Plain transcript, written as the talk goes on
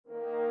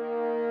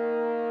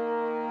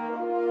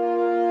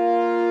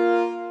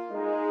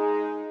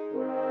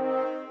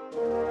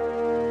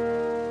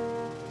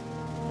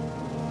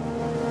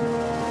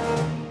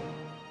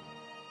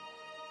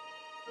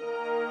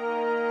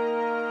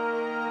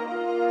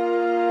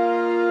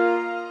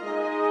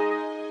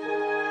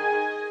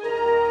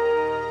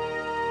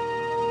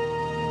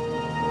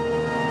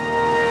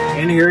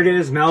here it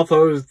is,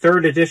 Malifaux's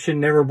 3rd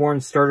edition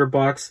Neverborn starter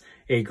box.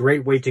 A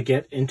great way to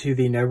get into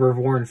the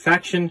Neverborn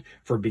faction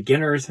for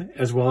beginners,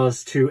 as well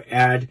as to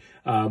add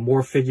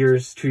more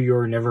figures to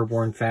your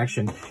Neverborn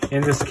faction.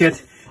 In this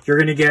kit, you're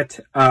going to get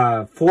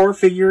 4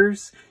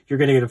 figures. You're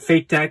going to get a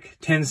fate deck,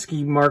 10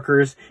 scheme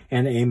markers,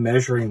 and a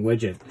measuring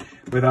widget.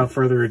 Without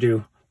further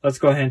ado, let's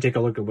go ahead and take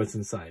a look at what's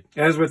inside.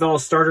 As with all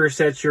starter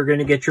sets, you're going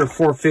to get your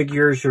 4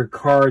 figures, your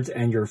cards,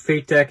 and your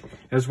fate deck,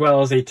 as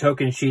well as a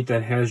token sheet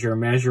that has your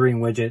measuring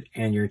widget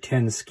and your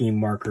 10 scheme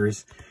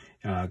markers.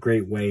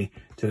 Great way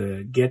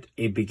to get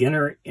a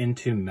beginner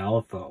into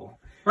Malifaux.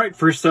 All right,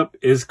 first up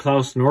is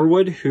Klaus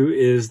Norwood, who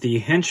is the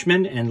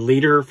henchman and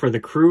leader for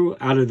the crew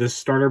out of this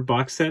starter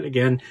box set.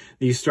 Again,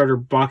 these starter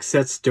box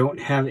sets don't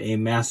have a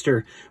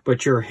master,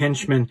 but your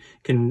henchman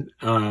can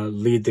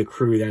lead the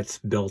crew that's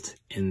built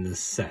in this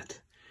set.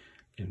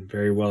 And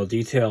very well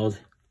detailed,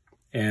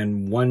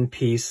 and one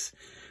piece,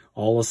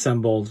 all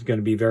assembled. Going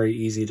to be very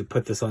easy to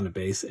put this on a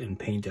base and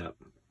paint up.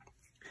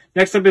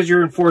 Next up is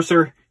your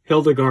enforcer,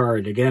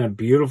 Hildegard. Again, a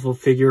beautiful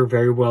figure,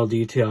 very well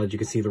detailed. You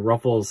can see the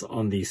ruffles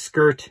on the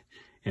skirt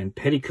and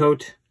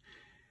petticoat.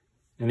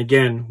 And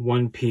again,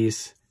 one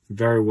piece,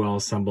 very well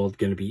assembled,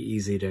 going to be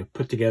easy to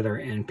put together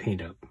and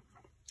paint up.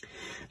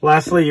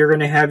 Lastly, you're going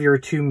to have your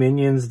 2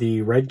 minions,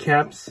 the red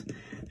caps.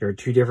 There are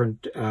 2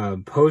 different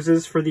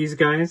poses for these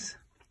guys.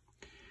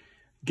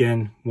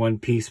 Again, one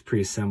piece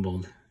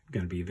pre-assembled.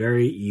 Going to be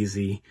very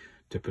easy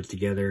to put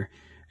together,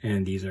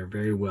 and these are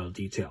very well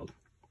detailed.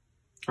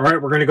 All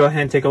right, we're going to go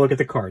ahead and take a look at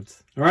the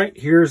cards. All right,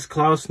 here's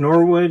Klaus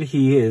Norwood.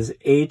 He is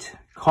 8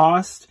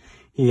 cost.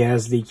 He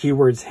has the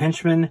keywords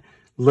henchman,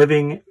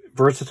 living,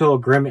 versatile,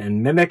 grim,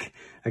 and mimic.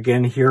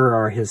 Again, here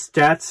are his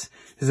stats.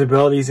 His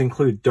abilities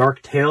include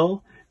dark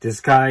tail,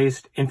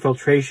 disguised,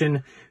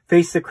 infiltration,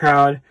 face the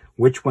crowd,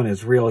 which one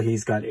is real.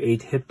 He's got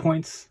 8 hit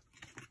points.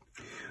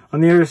 On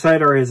the other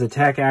side are his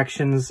attack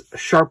actions,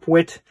 sharp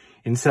wit,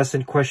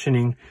 incessant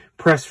questioning,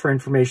 press for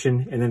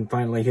information, and then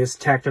finally his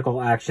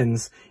tactical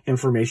actions,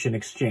 information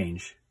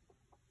exchange.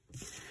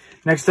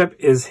 Next up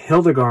is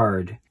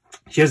Hildegard.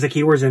 She has the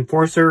keywords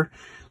enforcer,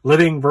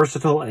 living,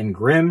 versatile, and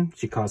grim.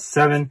 She costs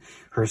 7.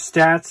 Her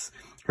stats,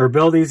 her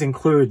abilities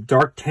include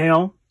dark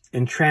tail,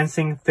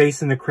 entrancing,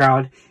 face in the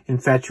crowd,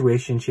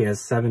 infatuation. She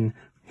has 7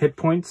 hit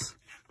points.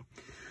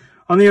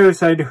 On the other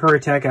side, her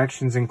attack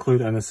actions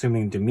include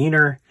unassuming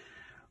demeanor,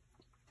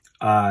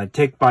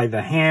 take by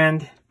the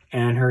hand,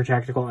 and her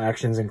tactical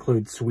actions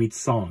include sweet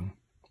song.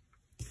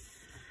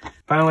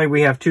 Finally,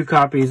 we have 2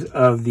 copies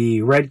of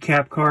the red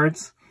cap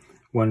cards,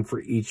 one for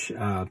each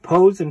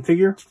pose and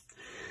figure.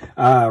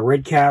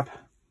 Red cap,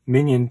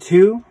 minion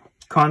 2,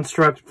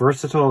 construct,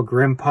 versatile,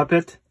 grim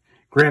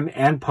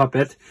and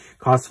puppet,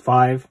 costs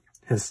 5.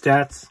 His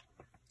stats,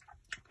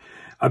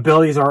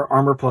 abilities are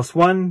armor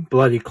 +1,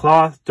 bloody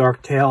cloth,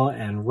 dark tail,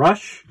 and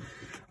rush.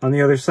 On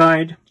the other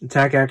side,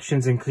 attack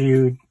actions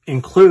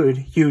include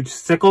huge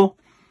sickle,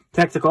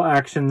 tactical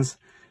actions,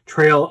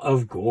 trail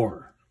of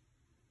gore.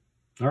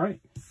 All right,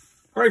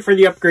 for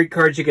the upgrade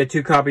cards, you get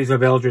 2 copies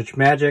of Eldritch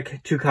Magic,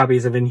 2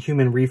 copies of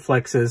Inhuman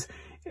Reflexes,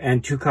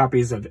 and 2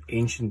 copies of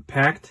Ancient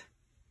Pact.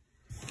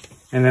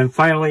 And then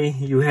finally,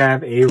 you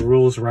have a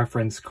rules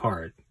reference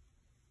card.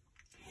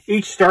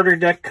 Each starter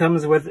deck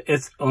comes with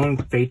its own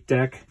fate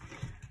deck,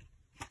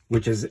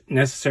 which is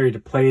necessary to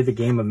play the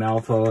game of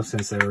Malifaux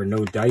since there are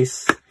no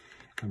dice.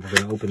 And we're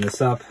going to open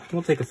this up.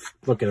 We'll take a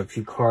look at a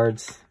few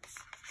cards.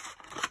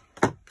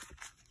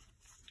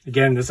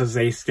 Again, this is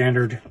a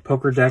standard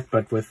poker deck,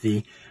 but with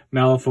the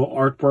Malifaux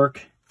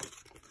artwork.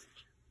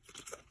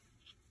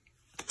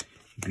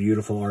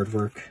 Beautiful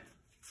artwork.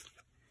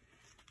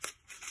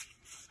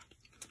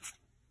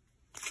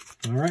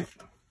 All right.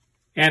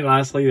 And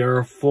lastly, there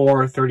are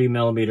 4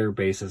 30mm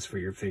bases for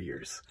your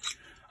figures.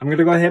 I'm going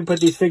to go ahead and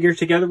put these figures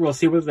together. We'll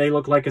see what they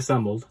look like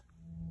assembled.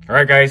 All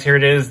right, guys, here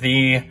it is,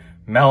 the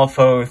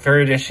Malifaux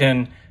 3rd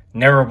edition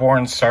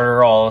Neverborn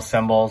starter all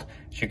assembled.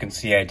 As you can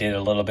see, I did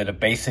a little bit of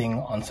basing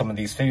on some of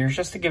these figures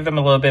just to give them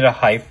a little bit of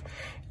height.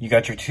 You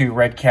got your 2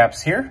 red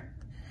caps here.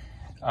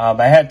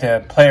 I had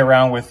to play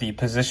around with the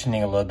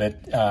positioning a little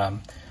bit,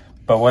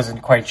 but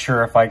wasn't quite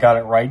sure if I got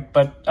it right,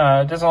 but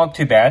it doesn't look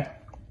too bad.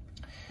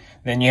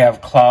 Then you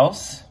have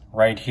Klaus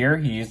right here.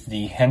 He's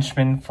the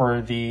henchman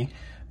for the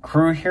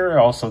crew here,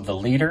 also the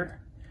leader.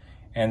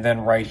 And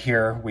then right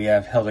here we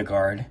have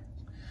Hildegard.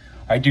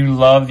 I do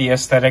love the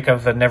aesthetic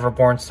of the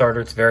Neverborn starter.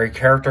 It's very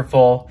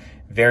characterful,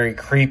 very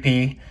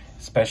creepy,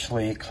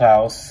 especially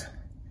Klaus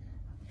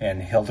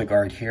and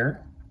Hildegard here.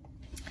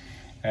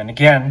 And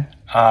again,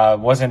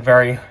 wasn't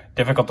very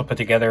difficult to put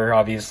together.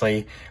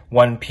 Obviously,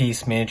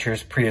 one-piece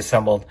miniatures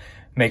pre-assembled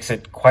makes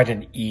it quite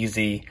an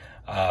easy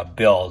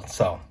build.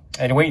 So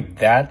anyway,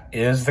 that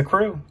is the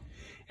crew.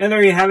 And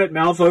there you have it,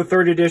 Malifaux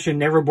 3rd edition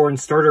Neverborn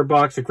starter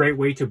box. A great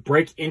way to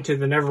break into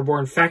the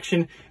Neverborn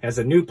faction as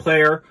a new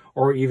player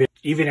or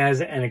even as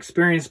an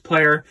experienced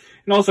player.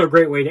 And also a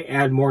great way to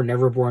add more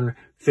Neverborn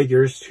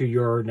figures to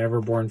your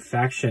Neverborn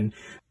faction.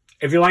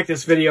 If you like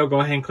this video, go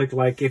ahead and click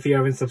like. If you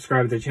haven't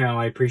subscribed to the channel,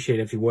 I appreciate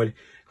it if you would.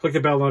 click the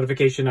bell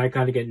notification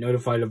icon to get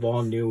notified of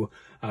all new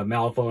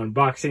Malifaux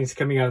unboxings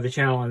coming out of the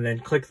channel, and then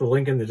click the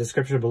link in the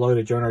description below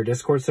to join our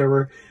Discord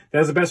server.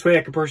 That is the best way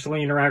I can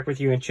personally interact with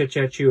you and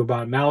chit-chat you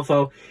about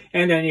Malifaux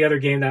and any other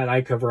game that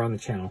I cover on the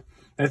channel.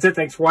 That's it.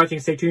 Thanks for watching.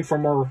 Stay tuned for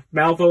more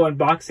Malifaux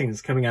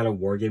unboxings coming out of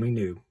Wargaming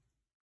Noob.